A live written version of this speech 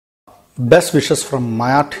Best wishes from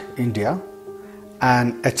MIART, India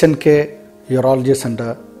and HNK Urology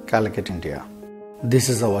Center, Calicut, India. This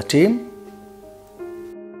is our team.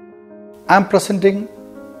 I am presenting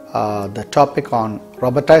the topic on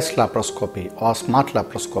robotized laparoscopy or smart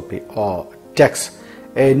laparoscopy or DEX,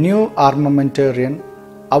 a new armamentarian,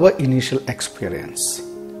 our initial experience.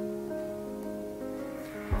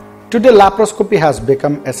 Today, laparoscopy has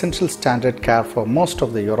become essential standard care for most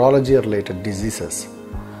of the urology related diseases.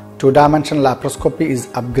 Two-dimensional laparoscopy is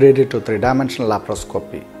upgraded to three-dimensional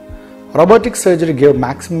laparoscopy. Robotic surgery gave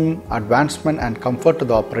maximum advancement and comfort to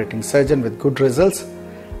the operating surgeon with good results,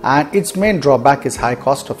 and its main drawback is high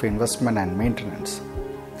cost of investment and maintenance.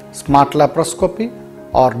 Smart laparoscopy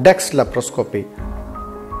or DEX laparoscopy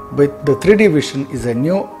with the 3D vision is a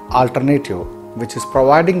new alternative which is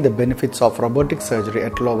providing the benefits of robotic surgery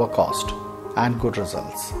at lower cost and good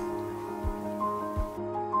results.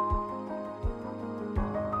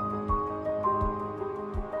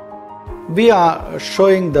 We are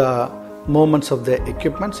showing the movements of the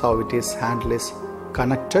equipment, how it is handle is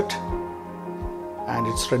connected and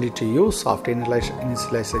it's ready to use. After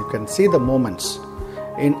initialization, you can see the movements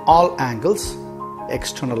in all angles,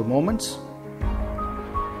 external movements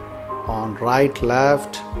on right,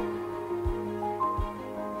 left,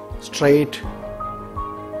 straight,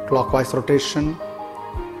 clockwise rotation,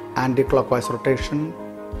 anti-clockwise rotation,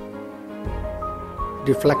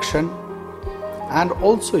 deflection, and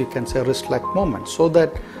also you can say wrist-like movement, so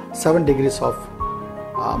that 7 degrees of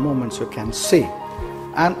movements you can see.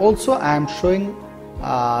 And also I am showing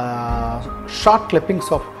short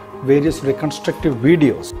clippings of various reconstructive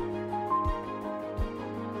videos.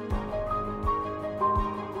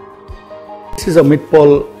 This is a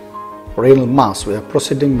mid-pole renal mass. We are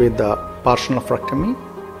proceeding with the partial nephrectomy.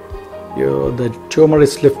 The tumor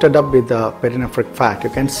is lifted up with the perinephric fat. You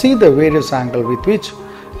can see the various angle with which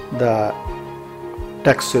the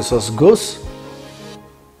DEX scissors goes.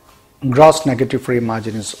 Gross negative free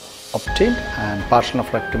margin is obtained and partial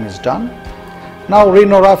nephrectomy is done. Now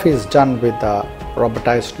rhinography is done with the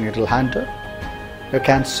robotized needle handler. You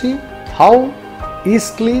can see how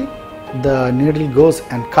easily the needle goes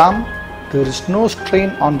and comes. There is no strain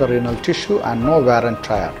on the renal tissue and no wear and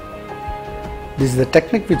tear. This is the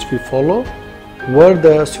technique which we follow, where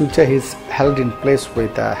the suture is held in place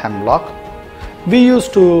with a hemlock. We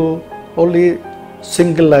used to only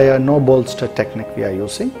single layer no bolster technique we are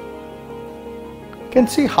using. You can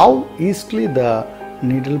see how easily the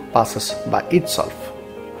needle passes by itself.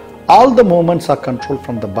 All the movements are controlled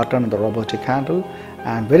from the button and the robotic handle,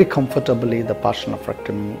 and very comfortably the partial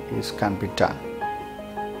nephrectomy can be done.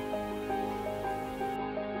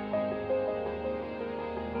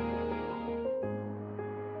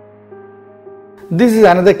 This is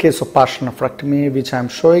another case of partial nephrectomy which I am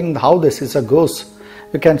showing how the scissor goes.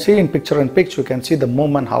 You can see in picture-in-picture, you can see the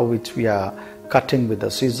movement how which we are cutting with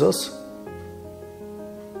the scissors.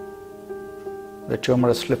 The tumor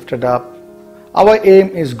is lifted up. Our aim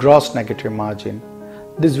is gross negative margin.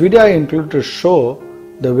 This video I include to show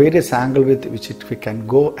the various angle with which we can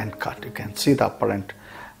go and cut. You can see the upper end,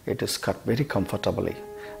 it is cut very comfortably.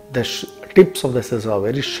 The tips of the scissors are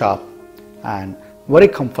very sharp and very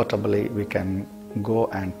comfortably we can go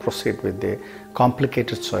and proceed with the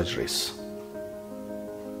complicated surgeries.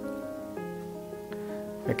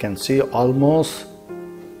 You can see almost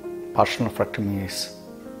partial nephrectomy is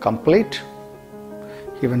complete.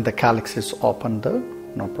 Even the calyx is open there,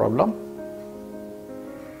 no problem.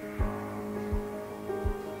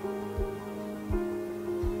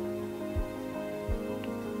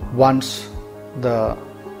 Once the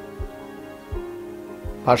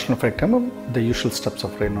partial nephrectomy, the usual steps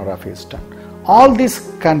of rhinography is done. All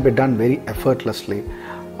this can be done very effortlessly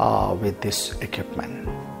with this equipment.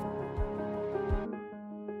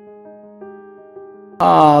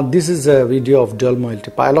 This is a video of dual moiety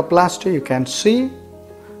pyeloplasty. You can see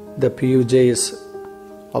the PUJ is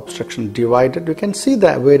obstruction divided. You can see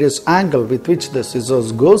the various angle with which the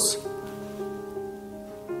scissors goes,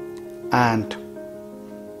 and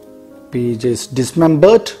PUJ is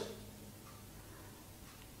dismembered,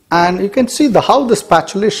 and you can see how the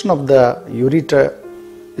spatulation of the ureter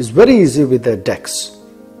is very easy with the DEX.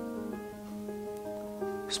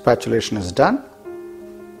 Spatulation is done.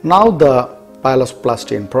 Now the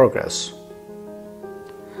pyeloplasty in progress.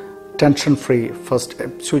 Tension-free first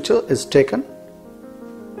suture is taken.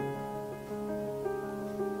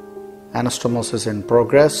 Anastomosis in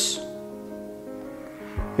progress.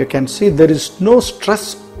 You can see there is no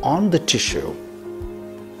stress on the tissue.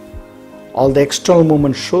 All the external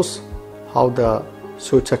movement shows how the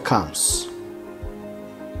suture comes.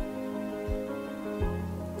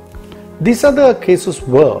 These are the cases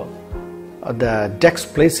where the DEX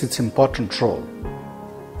plays its important role.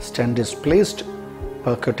 Stent is placed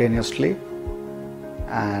percutaneously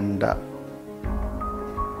and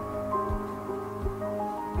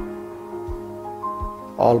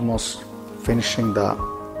almost finishing the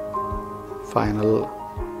final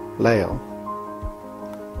layer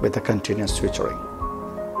with a continuous suturing.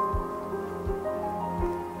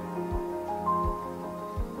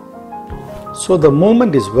 So the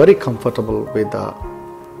movement is very comfortable with the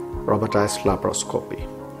robotized laparoscopy.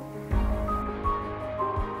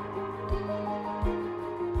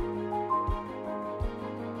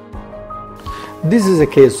 This is a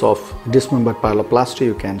case of dismembered pyeloplasty.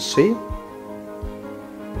 You can see.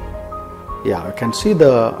 Yeah, you can see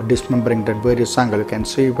the dismembering at various angles. You can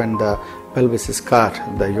see when the pelvis is cut,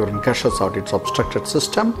 the urine gushes out, its obstructed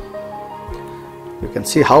system. You can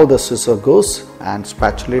see how the scissor goes and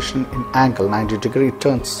spatulation in angle 90 degree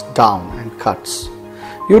turns down and cuts.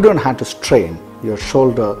 You don't have to strain your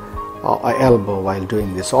shoulder or elbow while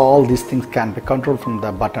doing this. All these things can be controlled from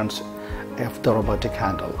the buttons of the robotic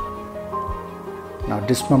handle. Now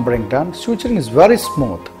dismembering done, suturing is very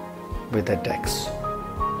smooth with the DEX.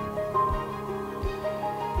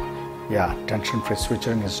 Yeah, tension-free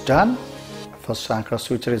suturing is done. First anchor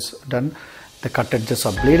suture is done. The cut edges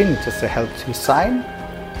are bleeding, which is a healthy sign.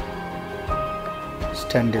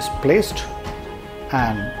 Stent is placed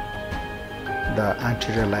and the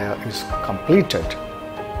anterior layer is completed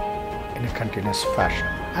in a continuous fashion.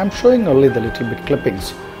 I am showing only the little bit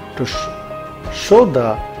clippings to show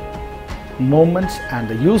the movements and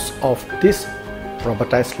the use of this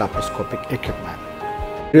robotized laparoscopic equipment.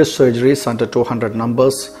 Various surgeries under 200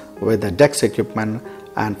 numbers with the DEX equipment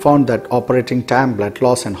and found that operating time, blood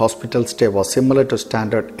loss and hospital stay was similar to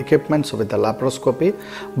standard equipments with the laparoscopy,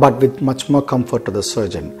 but with much more comfort to the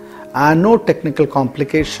surgeon. And no technical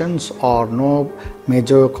complications or no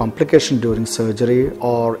major complication during surgery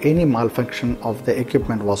or any malfunction of the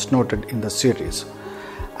equipment was noted in the series.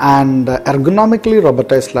 And ergonomically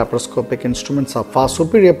robotized laparoscopic instruments are far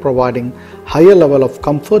superior, providing higher level of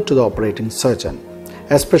comfort to the operating surgeon,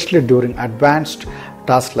 especially during advanced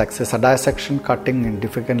tasks like scissor dissection, cutting in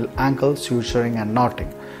difficult angles, suturing and knotting,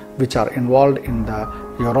 which are involved in the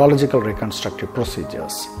urological reconstructive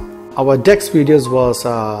procedures. Our DEX videos was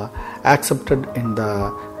accepted in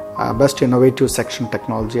the Best Innovative Section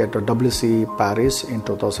Technology at the WCE Paris in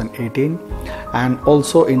 2018 and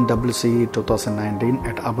also in WCE 2019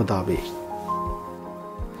 at Abu Dhabi.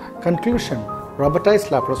 Conclusion: robotized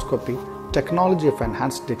laparoscopy, technology of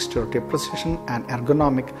enhanced dexterity, precision and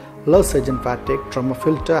ergonomic, low surgeon fatigue, trauma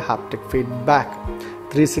filter, haptic feedback,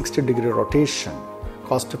 360-degree rotation,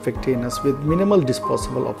 cost effectiveness with minimal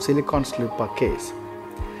disposable of silicone sleeve per case.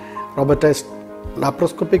 Robotized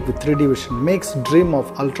laparoscopic with 3D vision makes dream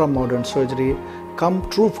of ultra-modern surgery come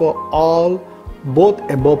true for all, both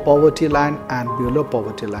above poverty line and below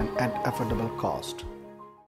poverty line at affordable cost.